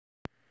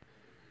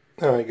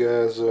Alright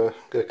guys, got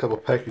a couple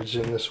packages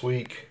in this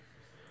week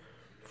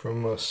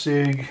from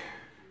SIG,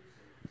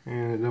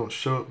 and it don't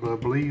show up, but I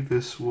believe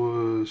this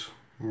was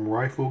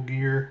rifle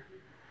gear.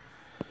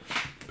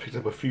 Picked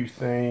up a few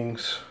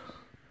things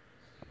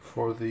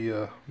for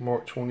the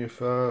Mark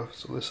 25,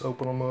 so let's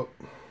open them up.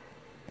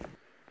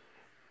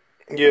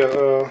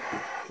 Yeah,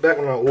 back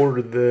when I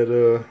ordered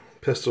that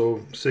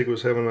pistol, SIG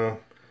was having a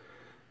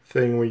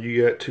thing where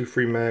you got 2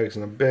 free mags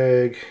in a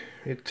bag.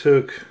 It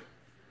took,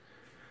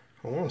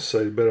 I want to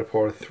say, the better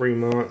part of 3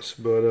 months,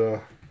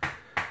 but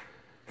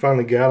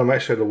finally got them. I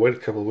actually had to wait a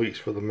couple of weeks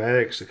for the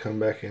mags to come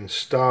back in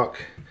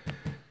stock.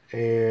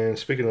 And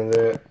speaking of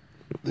that,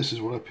 this is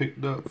what I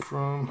picked up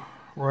from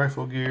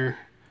Rifle Gear.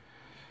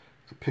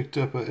 I picked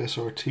up a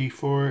SRT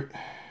for it.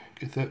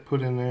 Get that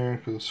put in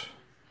there because,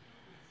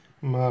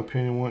 in my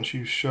opinion, once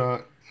you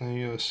shot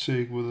a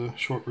SIG with a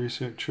short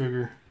reset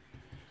trigger,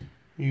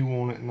 you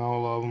want it in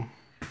all of them.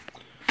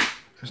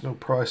 There's no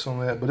price on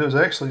that, but it was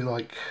actually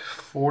like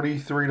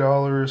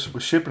 $43.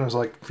 With shipping, it was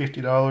like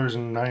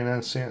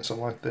 $50.99,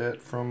 something like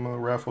that, from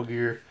Rifle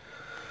Gear.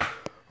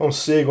 On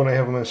SIG, when they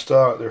have them in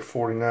stock, they're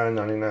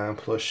 $49.99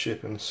 plus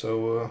shipping.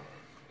 So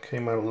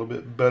came out a little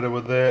bit better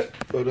with that.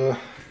 But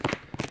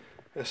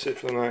that's it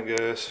for the night,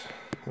 guys.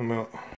 I'm out.